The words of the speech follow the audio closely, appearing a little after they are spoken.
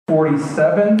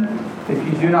47. If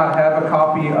you do not have a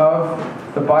copy of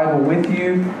the Bible with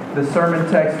you, the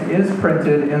sermon text is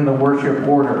printed in the worship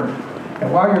order.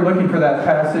 And while you're looking for that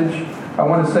passage, I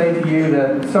want to say to you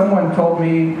that someone told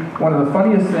me one of the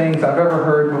funniest things I've ever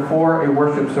heard before a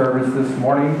worship service this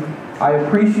morning. I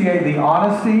appreciate the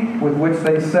honesty with which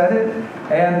they said it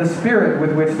and the spirit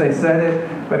with which they said it.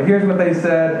 But here's what they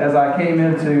said as I came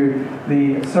into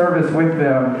the service with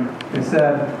them. They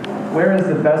said, "Where is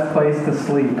the best place to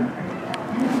sleep?"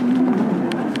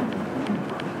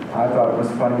 I thought it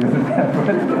was funnier than that.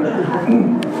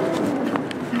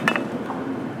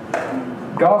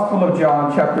 Gospel of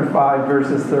John, chapter 5,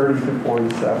 verses 30 to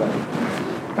 47.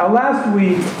 Now last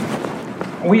week,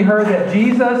 we heard that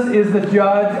Jesus is the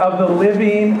judge of the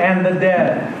living and the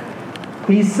dead.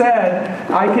 He said,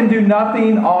 "I can do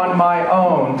nothing on my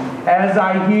own. As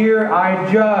I hear, I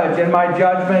judge, and my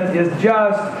judgment is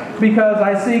just, because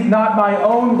I seek not my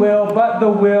own will, but the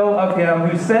will of him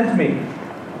who sent me."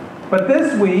 But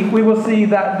this week, we will see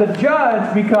that the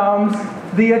judge becomes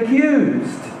the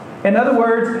accused. In other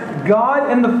words,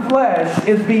 God in the flesh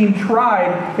is being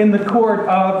tried in the court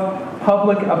of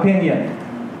public opinion.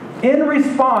 In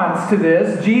response to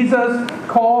this, Jesus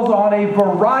calls on a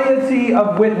variety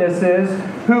of witnesses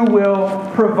who will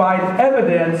provide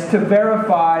evidence to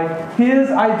verify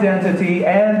his identity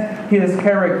and his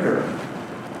character.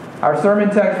 Our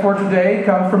sermon text for today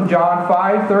comes from John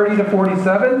 5, 30 to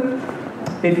 47.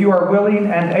 If you are willing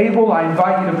and able, I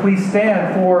invite you to please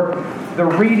stand for the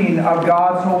reading of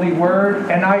God's holy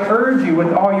word, and I urge you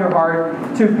with all your heart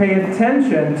to pay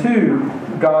attention to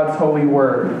God's holy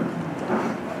word.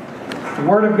 The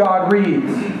Word of God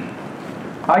reads,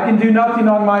 "I can do nothing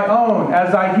on my own.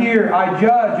 As I hear, I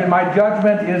judge, and my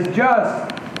judgment is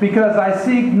just, because I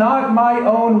seek not my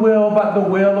own will, but the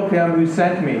will of him who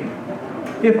sent me.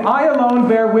 If I alone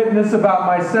bear witness about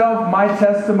myself, my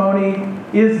testimony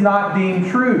is not deemed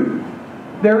true.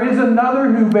 There is another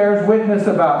who bears witness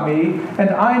about me, and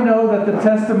I know that the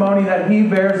testimony that he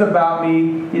bears about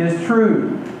me is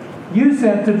true. You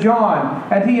sent to John,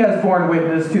 and he has borne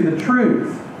witness to the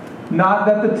truth. Not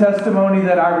that the testimony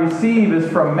that I receive is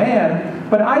from man,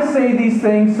 but I say these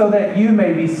things so that you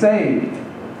may be saved.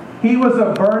 He was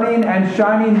a burning and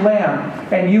shining lamp,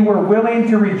 and you were willing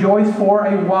to rejoice for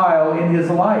a while in his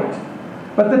light.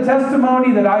 But the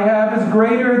testimony that I have is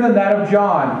greater than that of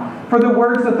John. For the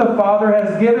works that the Father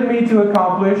has given me to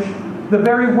accomplish, the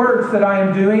very works that I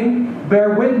am doing, bear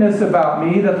witness about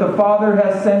me that the Father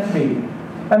has sent me.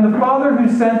 And the Father who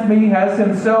sent me has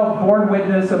himself borne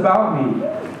witness about me.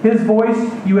 His voice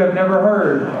you have never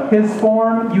heard, his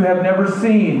form you have never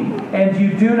seen, and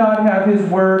you do not have his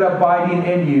word abiding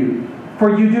in you, for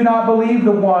you do not believe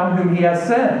the one whom he has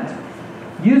sent.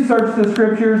 You search the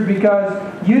Scriptures because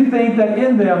you think that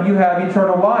in them you have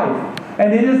eternal life,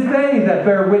 and it is they that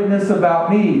bear witness about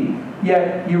me,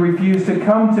 yet you refuse to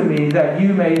come to me that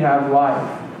you may have life.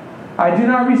 I do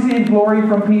not receive glory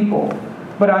from people,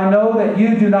 but I know that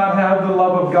you do not have the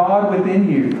love of God within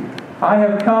you. I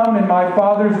have come in my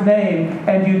Father's name,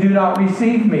 and you do not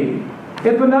receive me.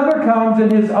 If another comes in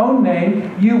his own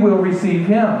name, you will receive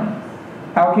him.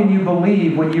 How can you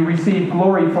believe when you receive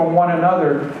glory from one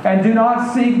another, and do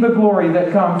not seek the glory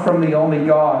that comes from the only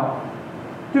God?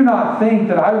 Do not think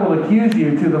that I will accuse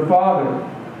you to the Father.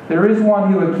 There is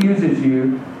one who accuses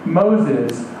you,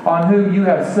 Moses, on whom you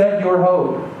have set your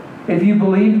hope. If you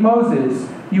believed Moses,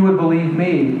 you would believe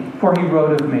me, for he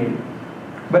wrote of me.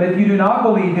 But if you do not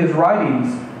believe his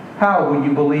writings, how will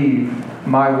you believe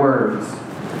my words?"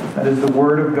 That is the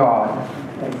word of God.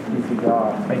 Thanks be to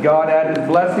God. May God add his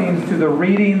blessings to the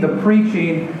reading, the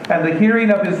preaching, and the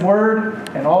hearing of his word.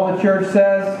 And all the church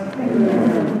says,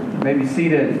 Amen. You may be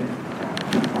seated.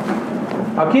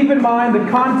 Now keep in mind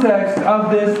the context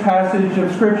of this passage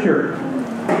of Scripture.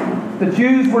 The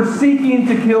Jews were seeking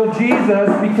to kill Jesus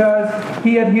because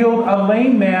he had healed a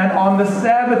lame man on the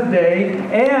Sabbath day,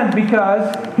 and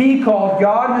because he called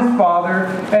God his Father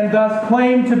and thus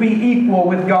claimed to be equal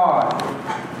with God.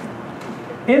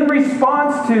 In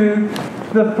response to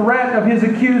the threat of his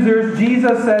accusers,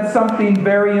 Jesus said something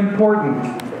very important.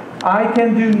 "I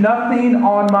can do nothing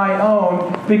on my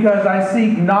own, because I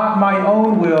seek not my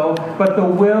own will, but the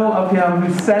will of him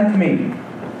who sent me."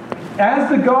 As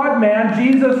the God-man,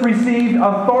 Jesus received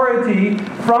authority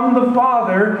from the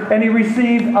Father, and he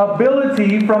received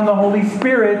ability from the Holy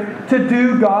Spirit to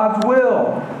do God's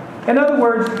will. In other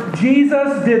words,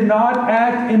 Jesus did not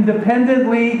act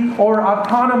independently or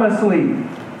autonomously.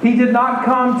 He did not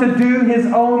come to do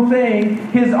his own thing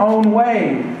his own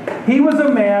way. He was a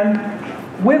man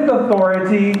with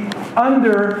authority,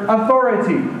 under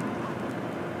authority.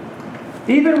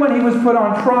 Even when he was put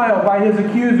on trial by his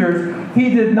accusers,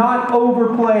 he did not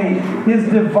overplay his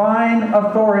divine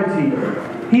authority.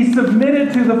 He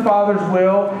submitted to the Father's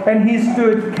will, and he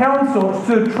stood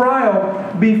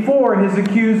trial before his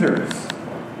accusers.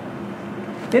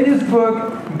 In his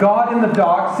book, God in the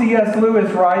Dock, C.S.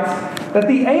 Lewis writes that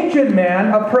the ancient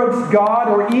man approached God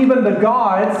or even the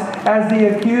gods as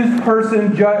the accused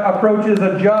person approaches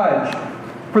a judge.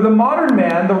 For the modern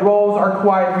man, the roles are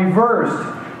quite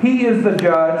reversed. He is the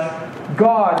judge,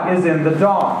 God is in the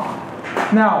dock.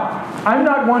 Now, I'm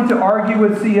not one to argue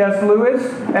with C.S. Lewis,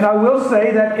 and I will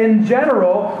say that in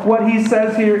general, what he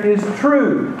says here is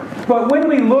true. But when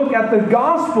we look at the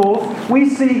Gospels, we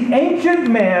see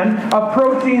ancient man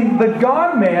approaching the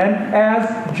God-man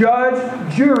as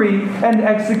judge, jury, and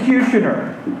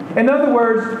executioner. In other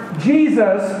words,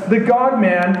 Jesus, the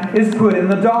God-man, is put in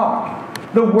the dock.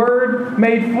 The Word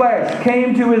made flesh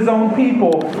came to his own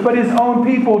people, but his own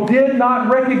people did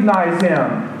not recognize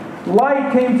him.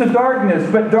 Light came to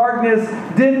darkness, but darkness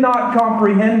did not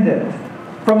comprehend it.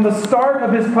 From the start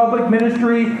of his public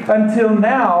ministry until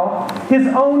now, his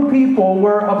own people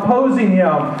were opposing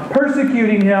him,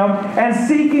 persecuting him, and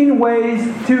seeking ways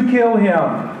to kill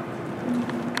him.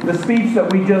 The speech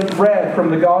that we just read from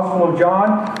the Gospel of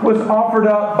John was offered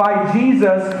up by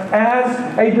Jesus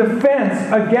as a defense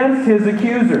against his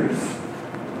accusers.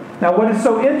 Now, what is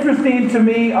so interesting to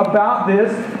me about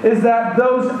this is that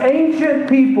those ancient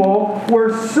people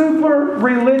were super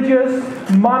religious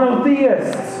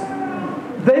monotheists.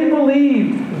 They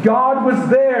believed God was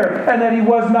there and that He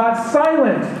was not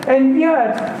silent. And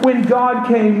yet, when God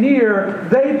came near,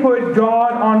 they put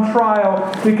God on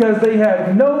trial because they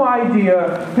had no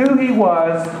idea who He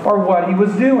was or what He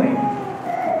was doing.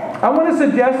 I want to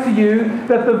suggest to you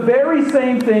that the very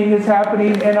same thing is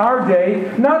happening in our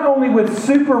day, not only with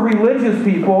super religious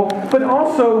people, but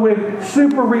also with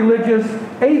super religious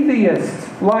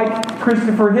atheists like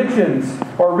Christopher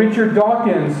Hitchens or Richard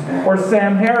Dawkins or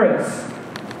Sam Harris.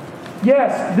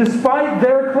 Yes, despite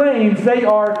their claims, they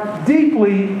are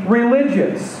deeply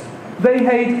religious. They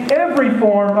hate every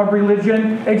form of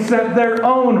religion except their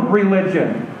own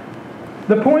religion.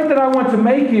 The point that I want to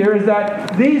make here is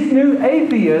that these new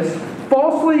atheists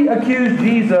falsely accuse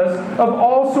Jesus of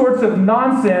all sorts of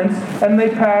nonsense, and they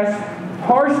pass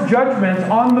harsh judgments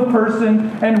on the person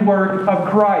and work of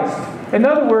Christ. In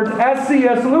other words, as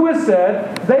C.S. Lewis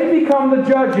said, they become the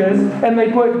judges and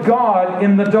they put God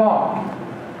in the dock.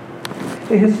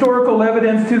 The historical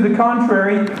evidence to the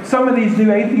contrary, some of these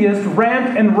new atheists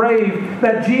rant and rave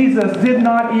that Jesus did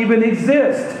not even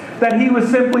exist, that He was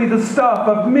simply the stuff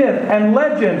of myth and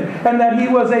legend, and that He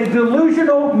was a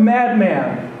delusional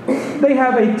madman. They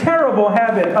have a terrible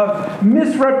habit of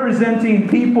misrepresenting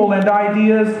people and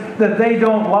ideas that they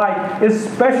don't like,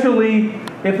 especially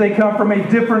if they come from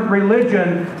a different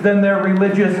religion than their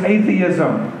religious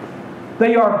atheism.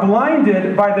 They are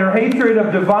blinded by their hatred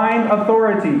of divine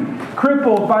authority,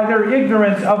 crippled by their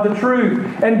ignorance of the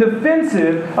truth, and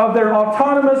defensive of their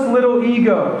autonomous little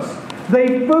egos.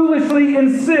 They foolishly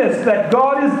insist that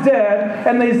God is dead,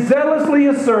 and they zealously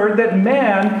assert that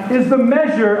man is the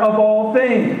measure of all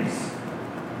things.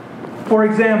 For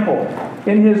example,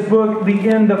 in his book, The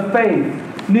End of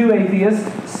Faith, new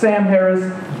atheist Sam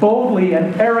Harris boldly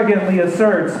and arrogantly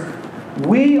asserts,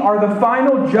 "We are the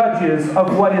final judges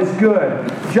of what is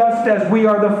good, just as we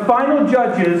are the final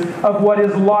judges of what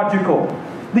is logical.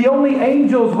 The only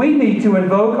angels we need to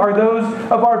invoke are those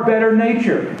of our better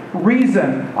nature,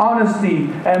 reason, honesty,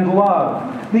 and love.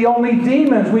 The only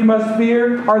demons we must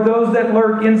fear are those that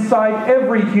lurk inside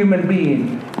every human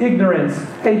being, ignorance,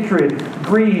 hatred,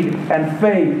 greed, and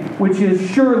faith, which is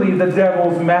surely the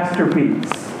devil's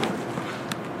masterpiece."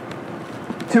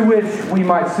 To which we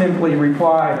might simply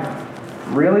reply,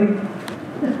 really?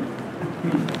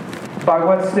 By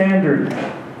what standard?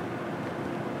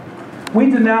 We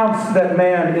denounce that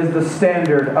man is the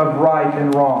standard of right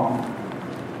and wrong.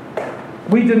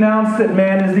 We denounce that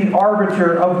man is the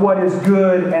arbiter of what is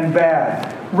good and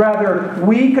bad. Rather,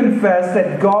 we confess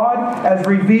that God, as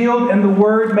revealed in the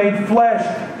Word made flesh,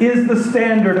 is the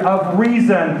standard of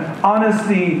reason,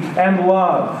 honesty, and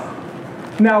love.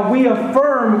 Now, we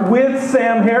affirm with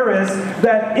Sam Harris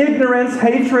that ignorance,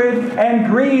 hatred, and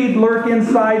greed lurk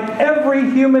inside every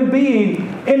human being,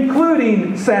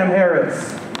 including Sam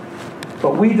Harris.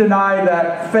 But we deny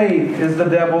that faith is the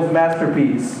devil's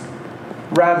masterpiece.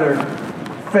 Rather,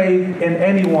 faith in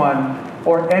anyone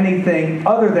or anything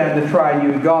other than the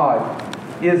triune God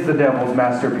is the devil's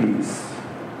masterpiece.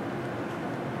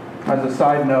 As a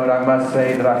side note, I must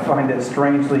say that I find it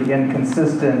strangely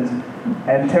inconsistent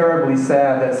and terribly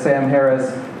sad that Sam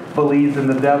Harris believes in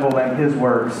the devil and his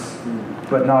works.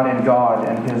 but not in God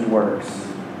and His works.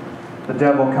 The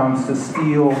devil comes to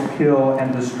steal, kill,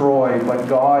 and destroy, but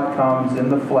God comes in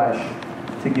the flesh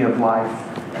to give life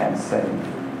and save.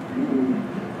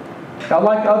 Now,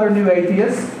 like other new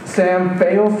atheists, Sam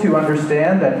fails to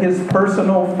understand that his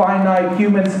personal, finite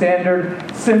human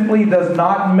standard simply does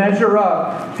not measure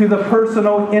up to the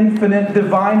personal, infinite,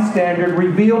 divine standard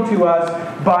revealed to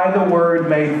us by the Word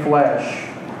made flesh.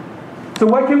 So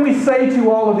what can we say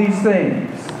to all of these things?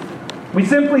 We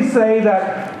simply say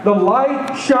that the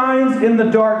light shines in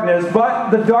the darkness,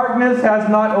 but the darkness has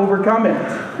not overcome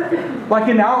it. Like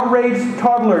an outraged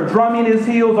toddler drumming his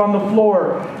heels on the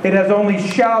floor, it has only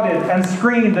shouted and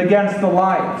screamed against the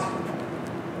light.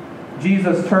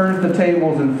 Jesus turns the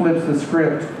tables and flips the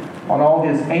script on all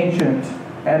his ancient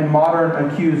and modern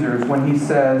accusers when he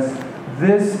says,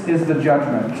 "This is the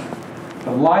judgment.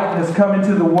 The light has come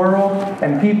into the world,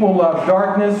 and people love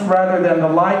darkness rather than the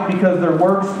light because their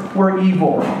works were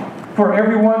evil. For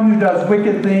everyone who does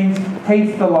wicked things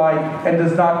hates the light and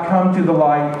does not come to the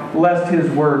light, lest his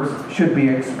works should be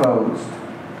exposed."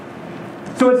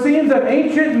 So it seems that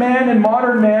ancient man and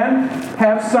modern man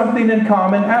have something in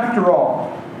common after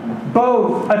all.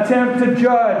 Both attempt to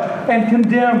judge and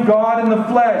condemn God in the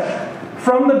flesh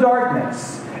from the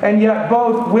darkness, and yet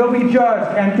both will be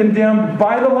judged and condemned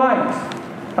by the light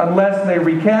unless they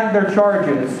recant their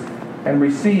charges and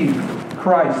receive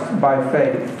Christ by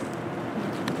faith.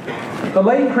 The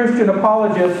late Christian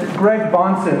apologist Greg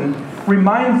Bahnsen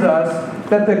reminds us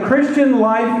that the Christian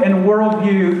life and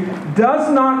worldview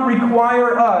does not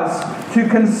require us to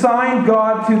consign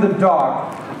God to the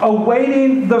dock,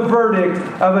 awaiting the verdict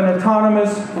of an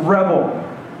autonomous rebel.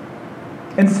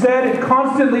 Instead, it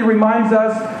constantly reminds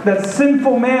us that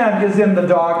sinful man is in the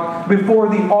dock before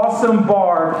the awesome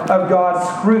bar of God's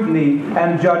scrutiny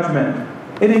and judgment.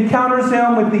 It encounters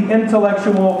him with the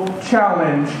intellectual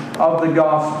challenge of the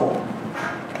gospel.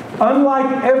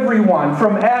 Unlike everyone,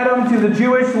 from Adam to the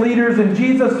Jewish leaders in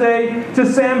Jesus' day to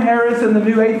Sam Harris and the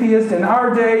New Atheist in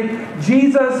our day,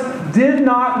 Jesus did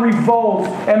not revolt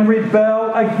and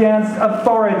rebel against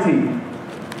authority.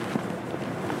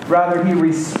 Rather, he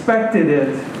respected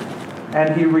it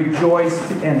and he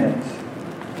rejoiced in it.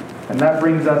 And that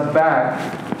brings us back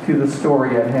to the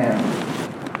story at hand.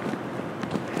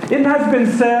 It has been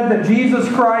said that Jesus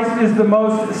Christ is the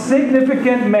most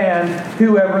significant man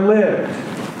who ever lived.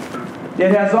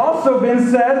 It has also been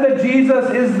said that Jesus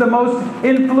is the most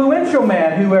influential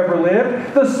man who ever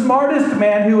lived, the smartest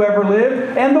man who ever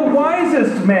lived, and the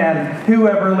wisest man who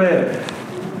ever lived.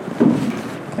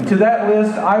 And to that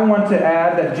list, I want to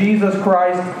add that Jesus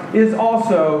Christ is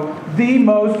also the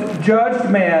most judged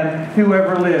man who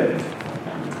ever lived.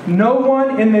 No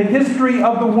one in the history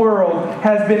of the world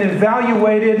has been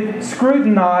evaluated,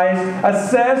 scrutinized,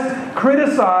 assessed,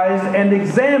 criticized, and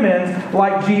examined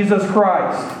like Jesus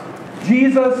Christ.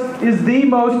 Jesus is the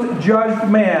most judged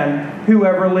man who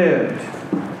ever lived.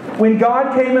 When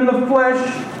God came in the flesh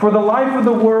for the life of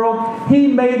the world, He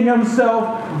made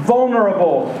Himself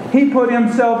vulnerable. He put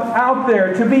Himself out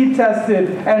there to be tested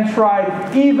and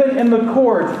tried, even in the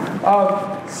court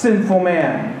of sinful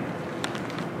man.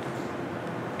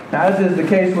 Now, as is the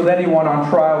case with anyone on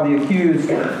trial, the accused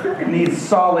needs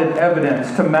solid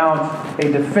evidence to mount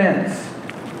a defense,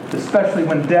 especially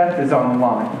when death is on the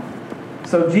line.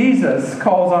 So Jesus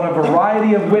calls on a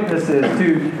variety of witnesses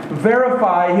to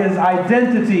verify His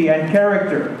identity and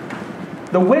character.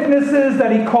 The witnesses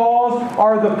that He calls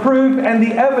are the proof and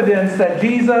the evidence that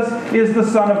Jesus is the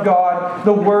Son of God,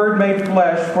 the Word made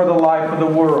flesh for the life of the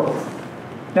world.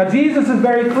 Now, Jesus is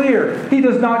very clear. He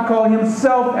does not call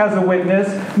Himself as a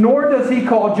witness, nor does He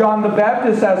call John the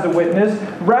Baptist as a witness.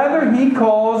 Rather, He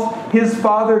calls His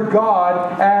Father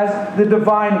God as the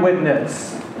divine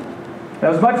witness. Now,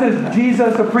 as much as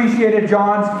Jesus appreciated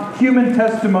John's human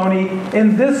testimony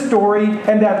in this story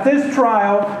and at this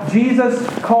trial, Jesus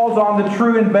calls on the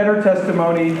true and better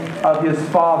testimony of His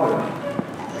Father.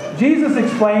 Jesus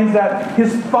explains that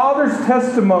His Father's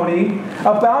testimony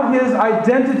about His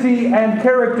identity and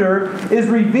character is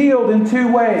revealed in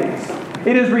two ways.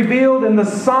 It is revealed in the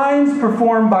signs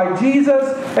performed by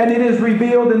Jesus, and it is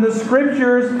revealed in the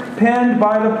Scriptures penned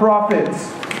by the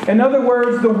prophets. In other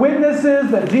words, the witnesses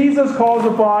that Jesus calls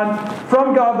upon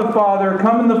from God the Father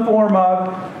come in the form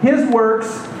of His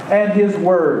works and His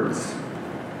words.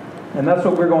 And that's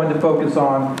what we're going to focus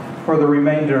on for the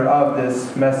remainder of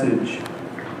this message.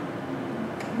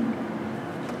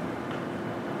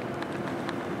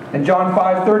 In John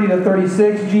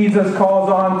 5:30-36, Jesus calls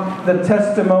on the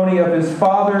testimony of His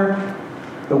Father,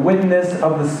 the witness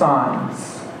of the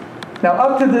signs. Now,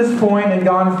 up to this point in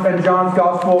John's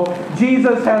Gospel,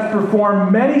 Jesus has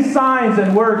performed many signs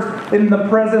and works in the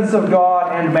presence of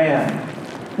God and man.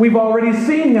 We've already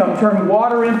seen Him turn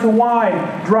water into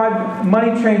wine, drive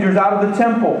money changers out of the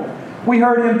temple. We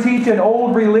heard Him teach an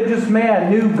old religious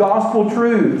man new gospel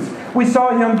truths. We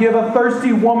saw Him give a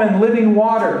thirsty woman living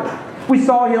water. We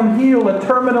saw Him heal a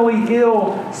terminally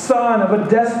ill son of a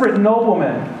desperate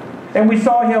nobleman. And we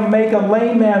saw Him make a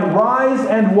lame man rise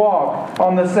and walk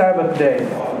on the Sabbath day.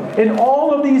 In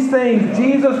all of these things,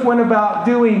 Jesus went about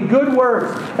doing good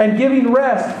works and giving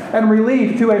rest and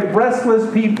relief to a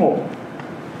restless people.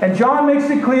 And John makes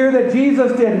it clear that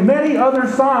Jesus did many other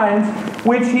signs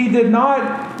which he did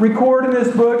not record in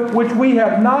this book, which we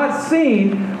have not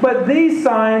seen, but these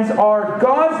signs are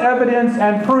God's evidence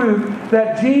and proof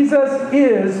that Jesus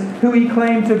is who He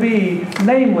claimed to be,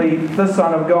 namely the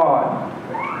Son of God.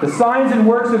 The signs and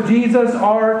works of Jesus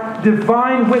are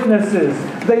divine witnesses.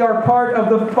 They are part of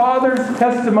the Father's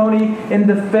testimony in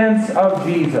defense of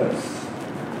Jesus.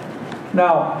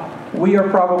 Now, we are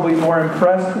probably more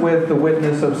impressed with the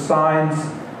witness of signs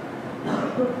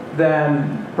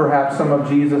than perhaps some of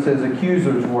Jesus'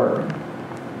 accusers were.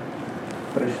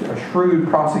 But a shrewd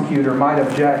prosecutor might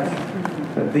object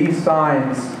that these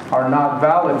signs are not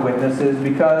valid witnesses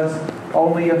because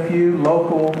only a few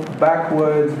local,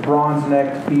 backwoods,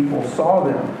 bronze-necked people saw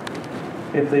them,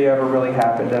 if they ever really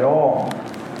happened at all.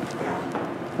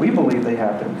 We believe they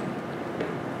happened.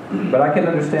 But I can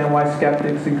understand why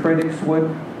skeptics and critics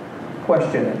would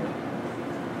question it.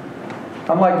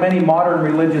 Unlike many modern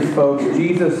religious folks,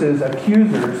 Jesus'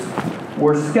 accusers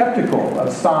were skeptical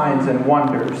of signs and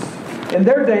wonders. In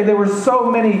their day, there were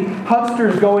so many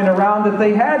hucksters going around that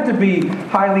they had to be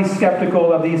highly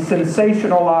skeptical of these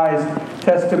sensationalized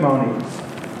testimonies.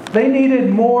 They needed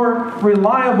more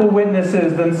reliable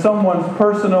witnesses than someone's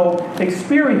personal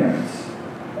experience.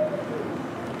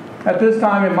 At this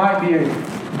time, it might be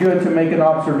good to make an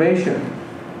observation.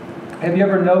 Have you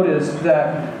ever noticed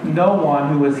that no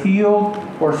one who was healed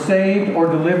or saved or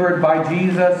delivered by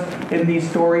Jesus in these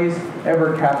stories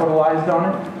ever capitalized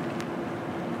on it?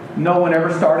 No one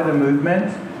ever started a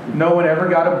movement. No one ever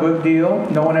got a book deal.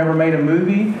 No one ever made a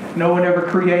movie. No one ever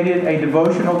created a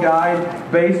devotional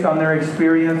guide based on their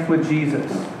experience with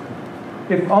Jesus.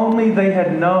 If only they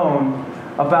had known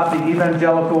about the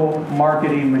evangelical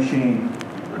marketing machine.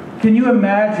 Can you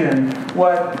imagine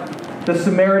what the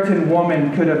Samaritan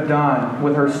woman could have done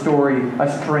with her story,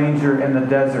 A Stranger in the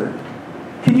Desert?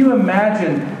 Can you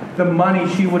imagine the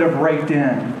money she would have raked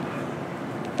in?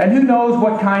 And who knows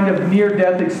what kind of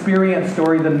near-death experience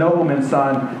story the nobleman's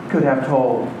son could have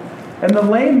told. And the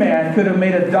lame man could have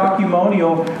made a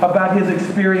documonial about his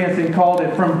experience and called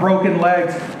it From Broken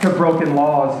Legs to Broken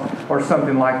Laws or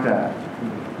something like that.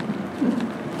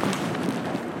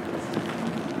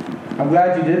 I'm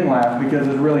glad you didn't laugh because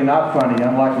it's really not funny,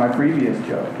 unlike my previous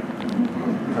joke.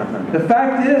 The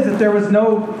fact is that there was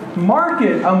no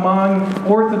market among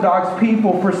Orthodox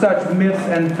people for such myths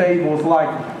and fables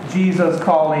like Jesus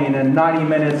calling and 90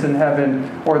 Minutes in Heaven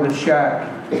or The Shack.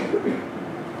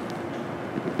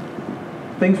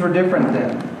 Things were different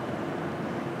then.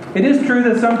 It is true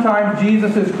that sometimes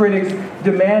Jesus' critics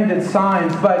demanded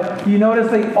signs, but you notice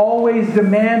they always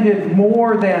demanded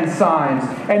more than signs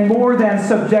and more than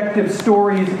subjective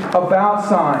stories about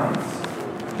signs.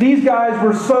 These guys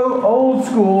were so old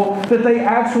school that they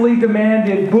actually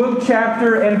demanded book,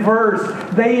 chapter, and verse.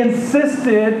 They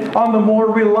insisted on the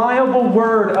more reliable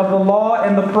word of the law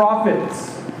and the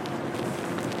prophets.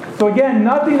 So again,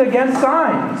 nothing against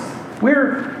signs.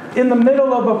 We're in the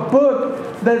middle of a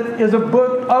book that is a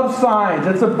book of signs.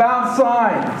 It's about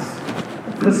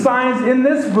signs. The signs in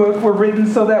this book were written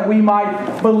so that we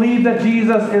might believe that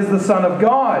Jesus is the Son of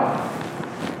God.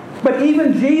 But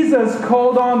even Jesus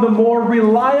called on the more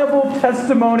reliable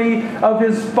testimony of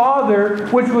His Father,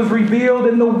 which was revealed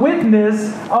in the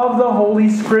witness of the Holy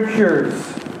Scriptures.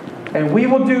 And we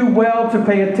will do well to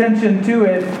pay attention to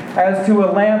it as to a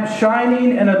lamp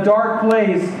shining in a dark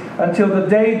place until the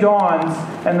day dawns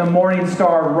and the morning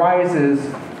star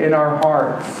rises in our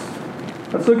hearts.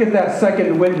 Let's look at that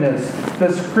second witness,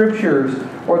 the Scriptures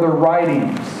or the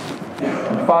writings,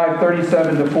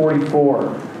 5:37 to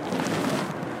 44.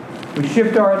 We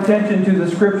shift our attention to the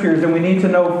Scriptures, and we need to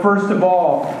know, first of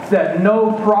all, that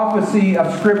no prophecy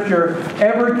of Scripture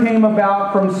ever came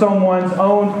about from someone's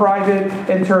own private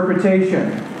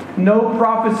interpretation. No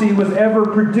prophecy was ever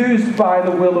produced by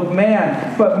the will of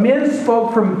man, but men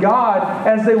spoke from God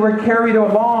as they were carried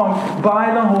along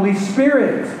by the Holy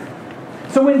Spirit.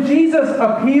 So when Jesus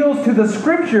appeals to the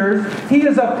Scriptures, He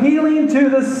is appealing to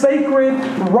the sacred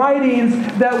writings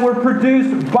that were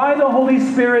produced by the Holy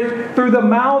Spirit through the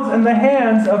mouths and the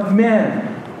hands of men.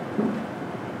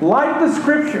 Like the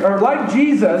Scripture, or like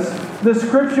Jesus, the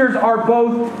Scriptures are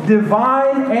both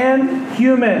divine and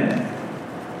human.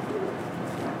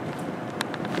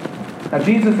 Now,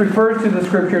 Jesus refers to the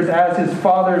Scriptures as His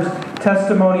Father's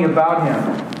testimony about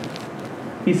Him.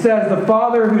 He says, "The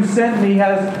Father who sent me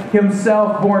has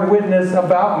Himself borne witness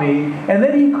about me." And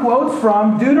then He quotes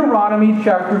from Deuteronomy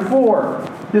chapter 4.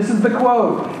 This is the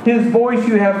quote: "His voice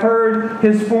you have heard,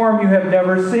 His form you have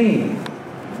never seen."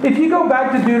 If you go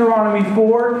back to Deuteronomy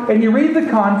 4 and you read the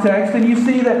context, and you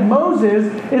see that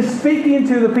Moses is speaking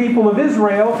to the people of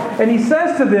Israel, and he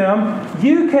says to them,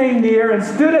 "You came near and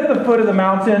stood at the foot of the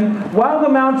mountain, while the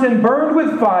mountain burned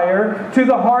with fire to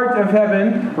the heart of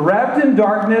heaven, wrapped in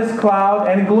darkness, cloud,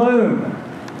 and gloom.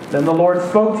 Then the Lord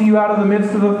spoke to you out of the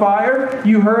midst of the fire.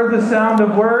 You heard the sound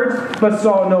of words, but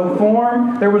saw no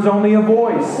form. There was only a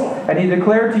voice. And He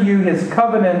declared to you His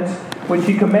covenant, which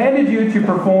He commanded you to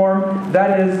perform,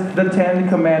 that is, the 10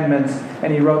 Commandments.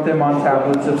 And He wrote them on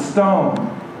tablets of stone."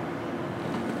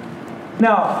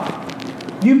 Now,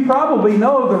 you probably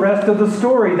know the rest of the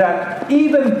story, that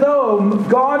even though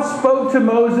God spoke to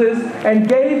Moses and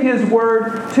gave His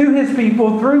word to His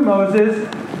people through Moses,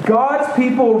 God's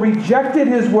people rejected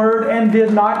His word and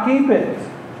did not keep it.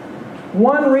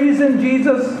 One reason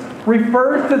Jesus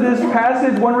refers to this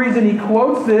passage, one reason He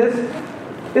quotes this,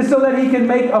 is so that He can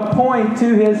make a point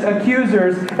to His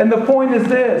accusers. And the point is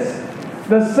this: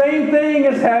 the same thing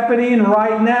is happening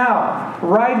right now,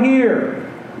 right here.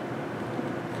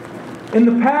 In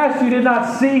the past, you did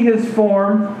not see His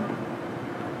form.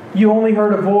 You only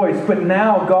heard a voice. But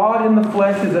now, God in the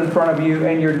flesh is in front of you,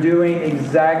 and you're doing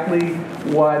exactly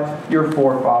what your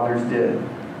forefathers did.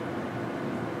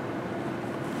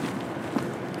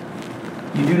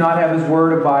 You do not have His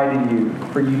word abide in you,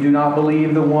 for you do not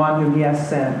believe the one whom He has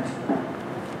sent.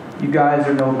 You guys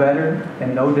are no better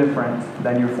and no different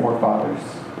than your forefathers.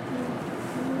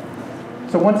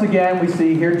 So once again, we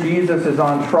see here Jesus is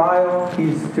on trial.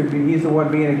 He's the one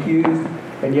being accused,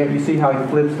 and yet you see how He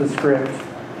flips the script.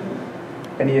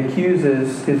 And He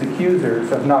accuses His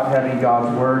accusers of not having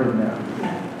God's word in them.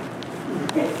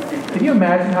 Can you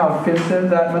imagine how offensive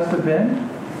that must have been?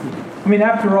 I mean,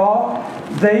 after all,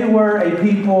 they were a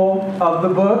people of the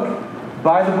book,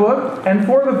 by the book, and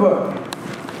for the book.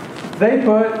 They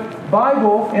put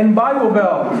Bible in Bible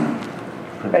Belt.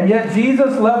 And yet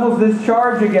Jesus levels this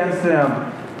charge against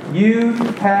them. You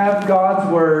have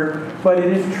God's word, but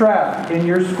it is trapped in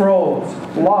your scrolls,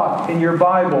 locked in your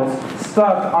Bibles,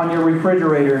 stuck on your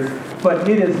refrigerators, but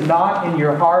it is not in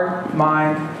your heart,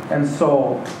 mind, and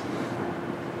soul.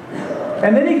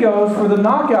 And then He goes for the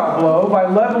knockout blow by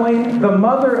leveling the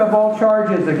mother of all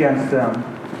charges against them.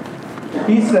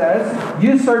 He says,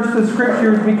 "You search the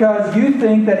Scriptures because you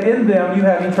think that in them you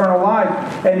have eternal life,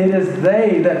 and it is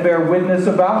they that bear witness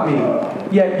about me.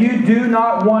 Yet you do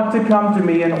not want to come to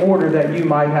me in order that you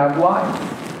might have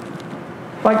life."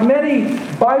 Like many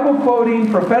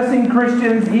Bible-quoting, professing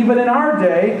Christians, even in our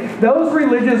day, those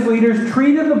religious leaders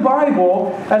treated the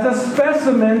Bible as a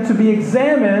specimen to be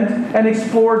examined and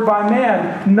explored by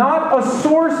man, not a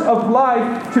source of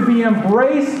life to be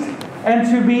embraced and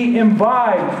to be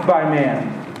imbibed by man.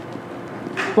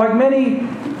 Like many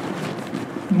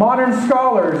modern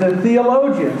scholars and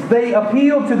theologians, they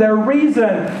appealed to their reason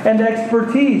and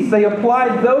expertise. They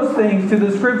applied those things to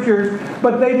the Scriptures,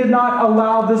 but they did not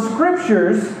allow the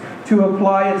Scriptures to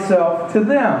apply itself to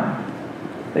them.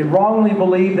 They wrongly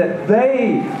believed that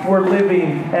they were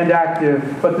living and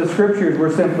active, but the Scriptures were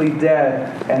simply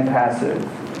dead and passive.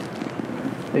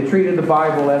 They treated the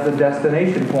Bible as a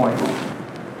destination point,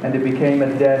 and it became a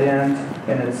dead end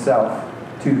in itself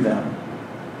to them.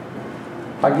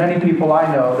 Like many people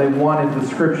I know, they wanted the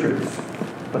Scriptures,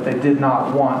 but they did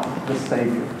not want the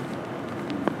Savior.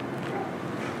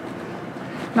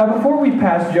 Now, before we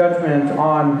pass judgment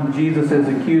on Jesus'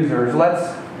 accusers,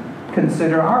 let's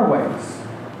consider our ways.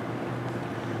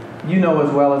 You know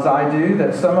as well as I do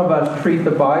that some of us treat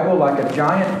the Bible like a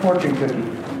giant fortune cookie.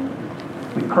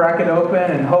 We crack it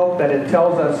open and hope that it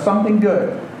tells us something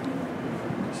good.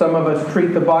 Some of us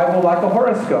treat the Bible like a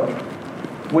horoscope.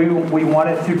 We want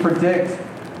it to predict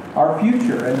our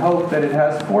future and hope that it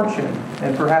has fortune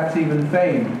and perhaps even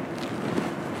fame.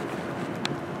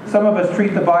 Some of us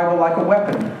treat the Bible like a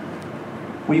weapon.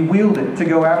 We wield it to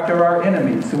go after our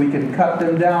enemies so we can cut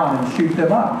them down and shoot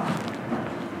them up.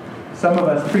 Some of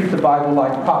us treat the Bible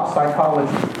like pop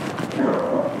psychology.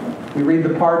 We read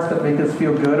the parts that make us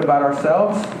feel good about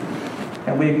ourselves,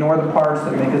 and we ignore the parts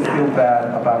that make us feel bad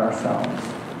about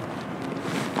ourselves.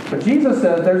 But Jesus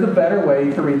says there's a better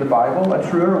way to read the Bible, a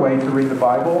truer way to read the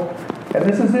Bible, and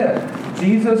this is it.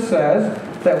 Jesus says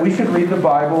that we should read the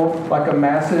Bible like a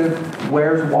massive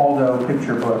Where's Waldo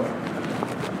picture book.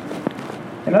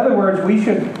 In other words, we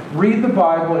should read the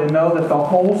Bible and know that the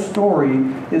whole story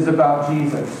is about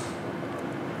Jesus.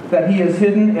 That He is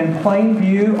hidden in plain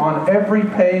view on every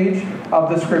page of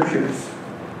the Scriptures.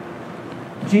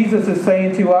 Jesus is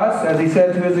saying to us, as He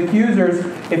said to His accusers,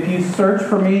 if you search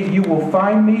for me, you will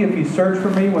find me. If you search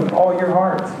for me with all your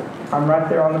heart, I'm right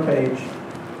there on the page.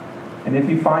 And if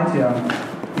you find Him,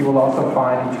 you will also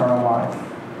find eternal life.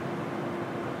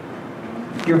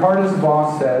 Geerhardus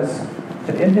Vos says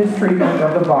that in his treatment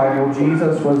of the Bible,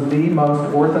 Jesus was the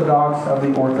most orthodox of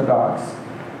the orthodox.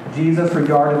 Jesus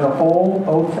regarded the whole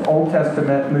Old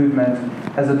Testament movement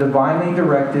as a divinely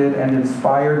directed and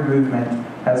inspired movement,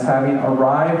 as having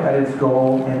arrived at its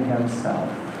goal in Himself.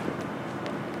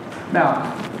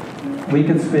 Now, we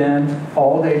could spend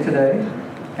all day today,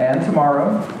 and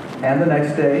tomorrow, and the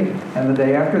next day, and the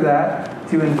day after that,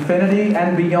 to infinity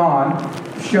and beyond,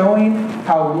 showing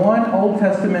how one Old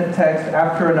Testament text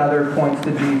after another points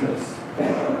to Jesus.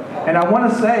 And I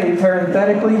want to say,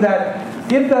 parenthetically,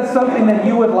 that if that's something that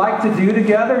you would like to do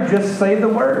together, just say the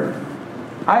word.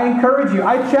 I encourage you,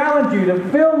 I challenge you to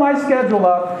fill my schedule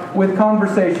up with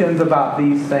conversations about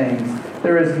these things.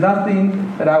 There is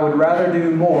nothing that I would rather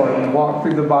do more than walk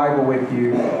through the Bible with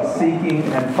you, seeking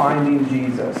and finding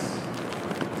Jesus.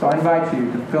 So I invite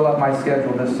you to fill up my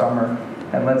schedule this summer,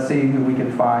 and let's see who we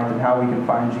can find and how we can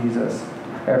find Jesus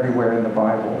everywhere in the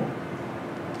Bible.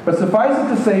 But suffice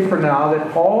it to say for now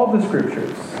that all of the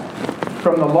Scriptures,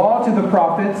 from the law to the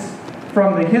prophets,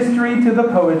 from the history to the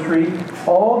poetry,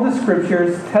 all the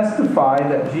Scriptures testify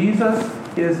that Jesus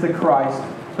is the Christ,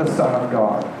 the Son of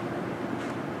God.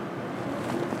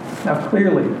 Now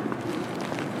clearly,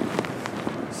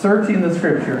 searching the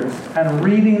Scriptures and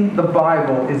reading the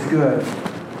Bible is good,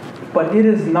 but it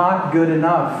is not good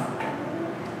enough.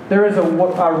 There is a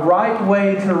right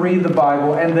way to read the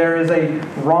Bible, and there is a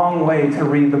wrong way to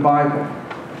read the Bible.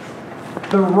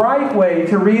 The right way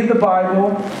to read the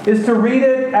Bible is to read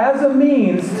it as a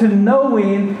means to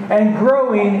knowing and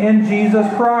growing in Jesus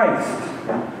Christ.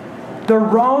 The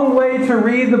wrong way to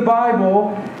read the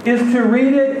Bible is to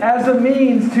read it as a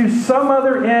means to some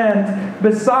other end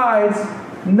besides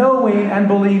knowing and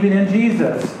believing in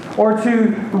Jesus, or to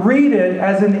read it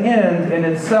as an end in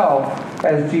itself,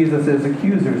 as Jesus'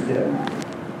 accusers did.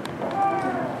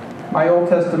 My Old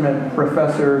Testament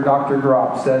professor, Dr.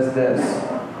 Gropp, says this: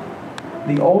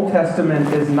 the Old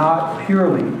Testament is not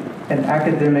purely an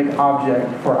academic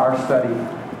object for our study,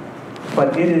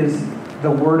 but it is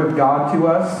the Word of God to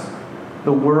us,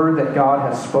 the Word that God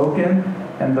has spoken,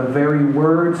 and the very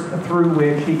words through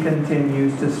which He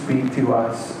continues to speak to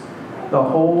us. The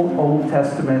whole Old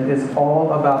Testament is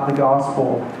all about the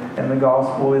gospel, and the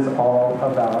gospel is all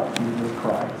about Jesus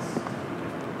Christ.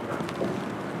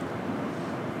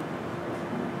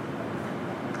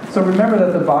 So remember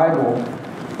that the Bible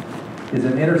is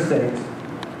an interstate,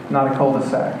 not a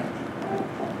cul-de-sac.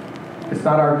 It's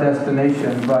not our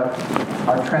destination, but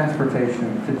our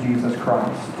transportation to Jesus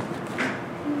Christ.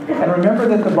 And remember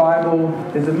that the Bible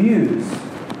is a muse,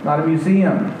 not a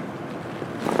museum.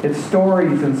 Its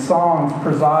stories and songs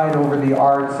preside over the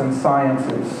arts and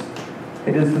sciences.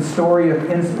 It is the story of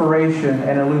inspiration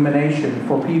and illumination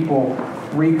for people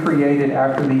recreated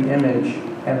after the image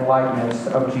and likeness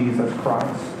of Jesus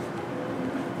Christ.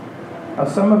 Now,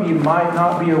 some of you might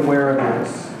not be aware of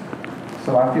this,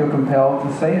 so I feel compelled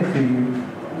to say it to you.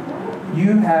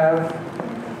 You have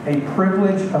a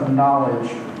privilege of knowledge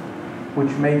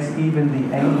which makes even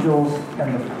the angels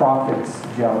and the prophets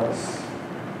jealous.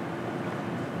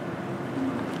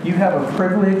 You have a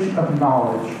privilege of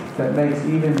knowledge that makes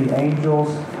even the angels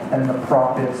and the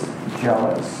prophets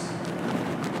jealous.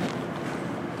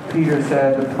 Peter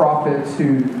said the prophets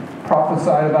who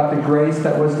prophesied about the grace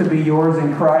that was to be yours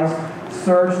in Christ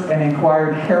searched and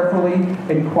inquired carefully,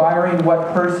 inquiring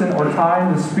what person or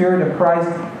time the Spirit of Christ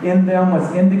in them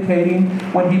was indicating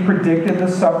when He predicted the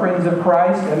sufferings of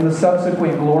Christ and the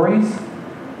subsequent glories.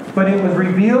 But it was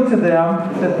revealed to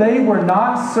them that they were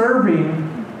not serving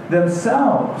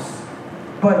themselves,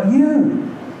 but you,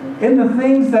 in the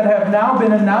things that have now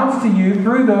been announced to you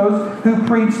through those who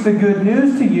preach the good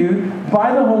news to you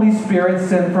by the Holy Spirit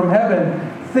sent from heaven,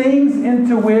 things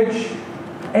into which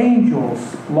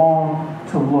angels long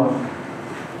to look.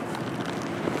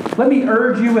 Let me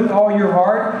urge you with all your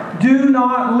heart, do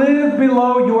not live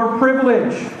below your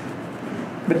privilege,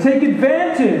 but take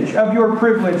advantage of your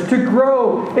privilege to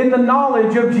grow in the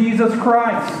knowledge of Jesus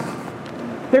Christ.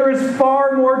 There is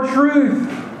far more truth,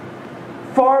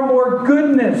 far more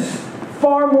goodness,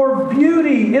 far more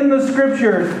beauty in the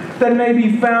Scriptures than may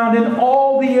be found in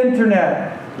all the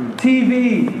internet,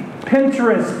 TV,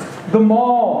 Pinterest, the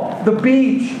mall, the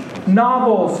beach,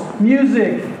 novels,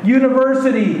 music,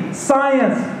 university,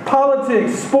 science,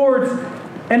 politics, sports,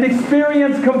 and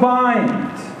experience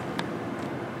combined.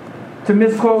 To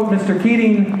misquote Mr.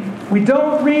 Keating, we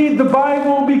don't read the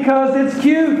Bible because it's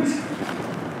cute.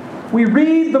 We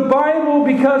read the Bible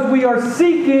because we are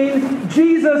seeking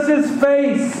Jesus'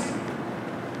 face.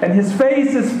 And His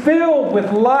face is filled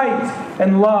with light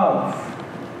and love.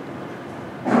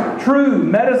 True,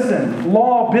 medicine,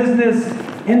 law, business,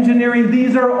 engineering,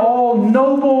 these are all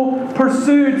noble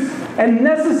pursuits and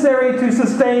necessary to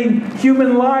sustain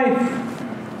human life.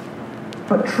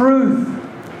 But truth,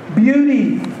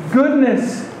 beauty,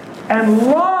 goodness, and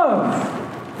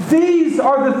love, these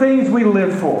are the things we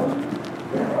live for.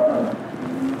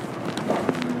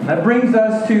 That brings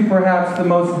us to perhaps the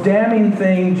most damning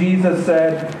thing Jesus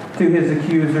said to His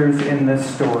accusers in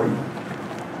this story.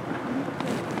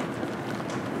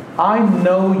 I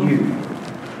know you,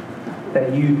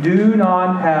 that you do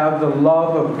not have the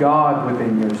love of God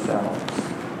within yourselves.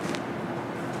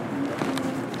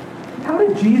 How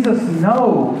did Jesus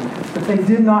know that they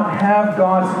did not have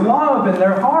God's love in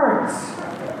their hearts?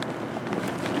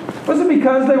 Was it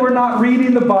because they were not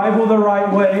reading the Bible the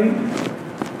right way?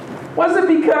 Was it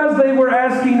because they were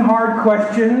asking hard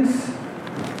questions?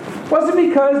 Was it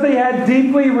because they had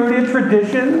deeply rooted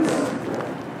traditions?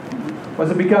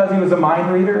 Was it because he was a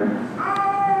mind reader?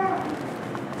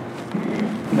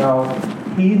 No,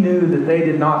 he knew that they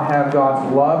did not have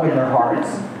God's love in their hearts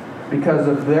because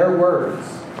of their words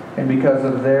and because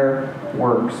of their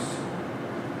works.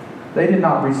 They did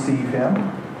not receive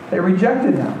Him. They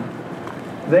rejected Him.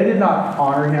 They did not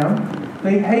honor Him.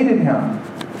 They hated Him.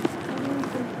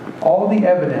 All the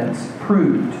evidence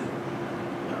proved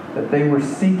that they were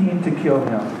seeking to kill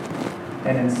Him.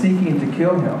 And in seeking to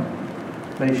kill Him,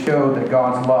 they showed that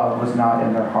God's love was not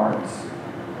in their hearts.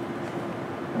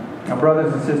 Now,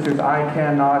 brothers and sisters, I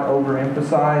cannot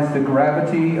overemphasize the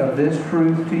gravity of this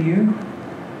truth to you,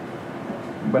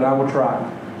 but I will try.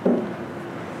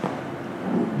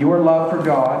 Your love for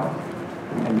God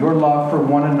and your love for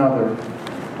one another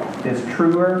is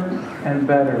truer and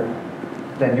better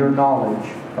than your knowledge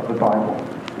of the Bible.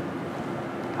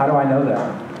 How do I know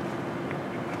that?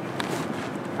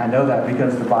 I know that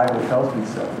because the Bible tells me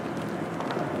so.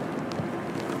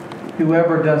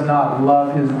 Whoever does not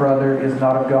love his brother is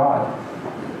not of God.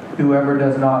 Whoever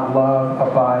does not love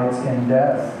abides in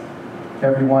death.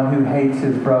 Everyone who hates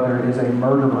his brother is a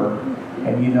murderer,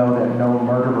 and you know that no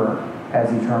murderer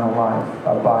has eternal life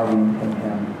abiding in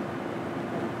him.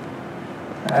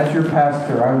 As your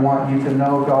pastor, I want you to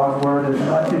know God's Word as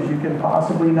much as you can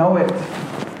possibly know it,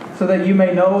 so that you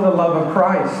may know the love of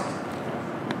Christ.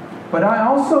 But I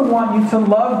also want you to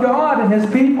love God and His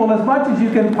people as much as you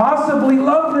can possibly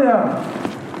love them.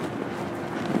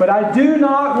 But I do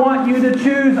not want you to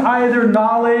choose either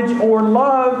knowledge or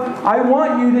love. I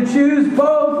want you to choose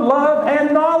both love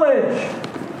and knowledge,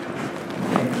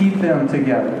 and keep them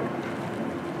together.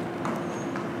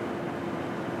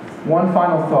 One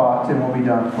final thought, and we'll be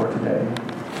done for today.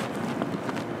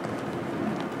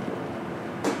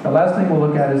 The last thing we'll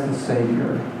look at is the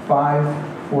Savior.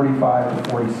 5:45 to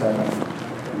 47.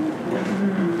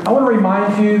 I want to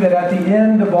remind you that at the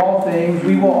end of all things,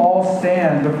 we will all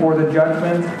stand before the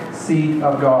judgment seat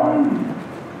of God.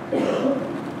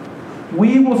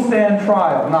 We will stand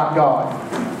trial, not God.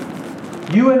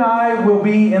 You and I will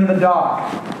be in the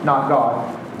dock, not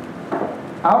God.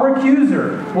 Our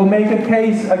accuser will make a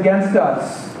case against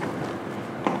us.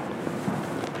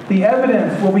 The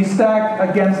evidence will be stacked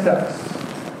against us.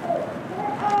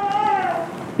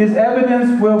 His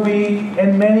evidence will be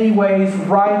in many ways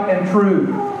right and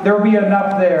true. There will be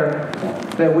enough there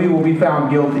that we will be found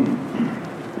guilty.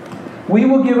 We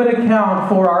will give an account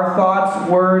for our thoughts,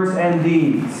 words, and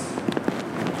deeds.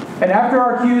 And after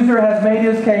our accuser has made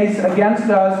his case against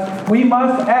us, we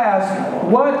must ask,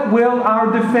 what will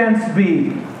our defense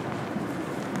be?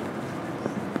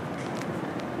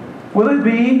 Will it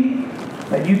be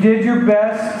that you did your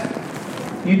best,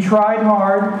 you tried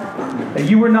hard, that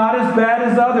you were not as bad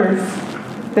as others,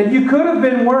 that you could have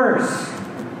been worse,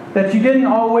 that you didn't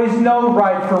always know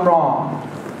right from wrong?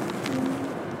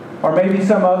 Or maybe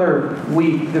some other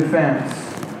weak defense.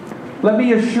 Let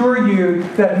me assure you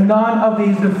that none of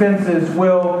these defenses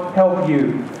will help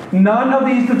you. None of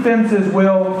these defenses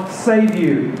will save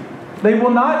you. They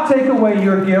will not take away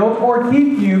your guilt or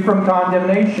keep you from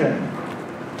condemnation.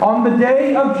 On the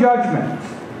day of judgment,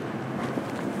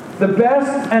 the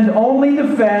best and only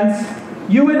defense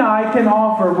you and I can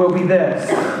offer will be this: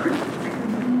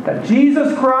 that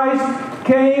Jesus Christ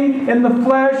came in the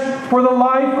flesh for the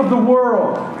life of the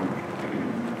world.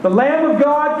 The Lamb of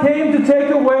God came to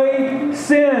take away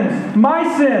sins,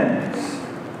 my sins.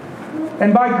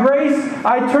 And by grace,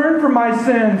 I turned from my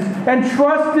sins and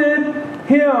trusted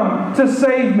Him to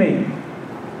save me.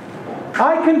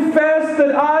 I confess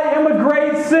that I am a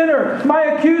great sinner. My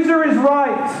accuser is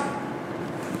right.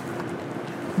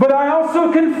 But I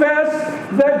also confess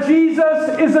that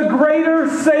Jesus is a greater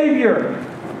Savior,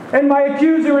 and my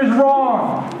accuser is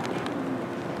wrong.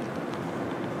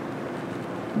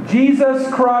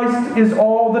 Jesus Christ is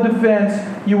all the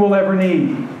defense you will ever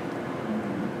need.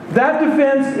 That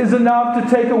defense is enough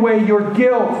to take away your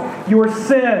guilt, your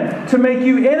sin, to make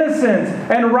you innocent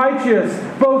and righteous,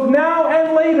 both now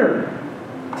and later,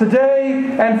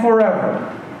 today and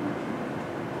forever.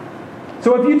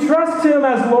 So if you trust Him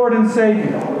as Lord and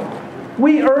Savior,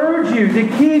 we urge you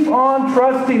to keep on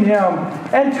trusting Him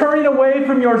and turning away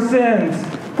from your sins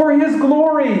for His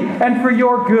glory and for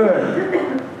your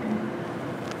good.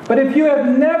 But if you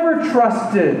have never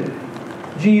trusted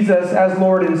Jesus as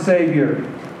Lord and Savior,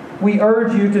 we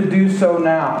urge you to do so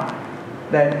now,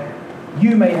 that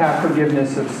you may have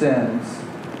forgiveness of sins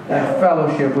and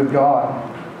fellowship with God.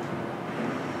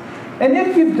 And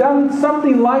if you've done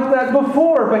something like that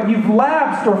before, but you've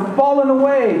lapsed or fallen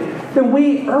away, then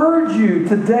we urge you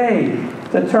today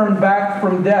to turn back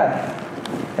from death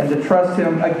and to trust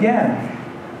Him again,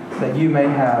 that you may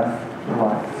have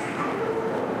life.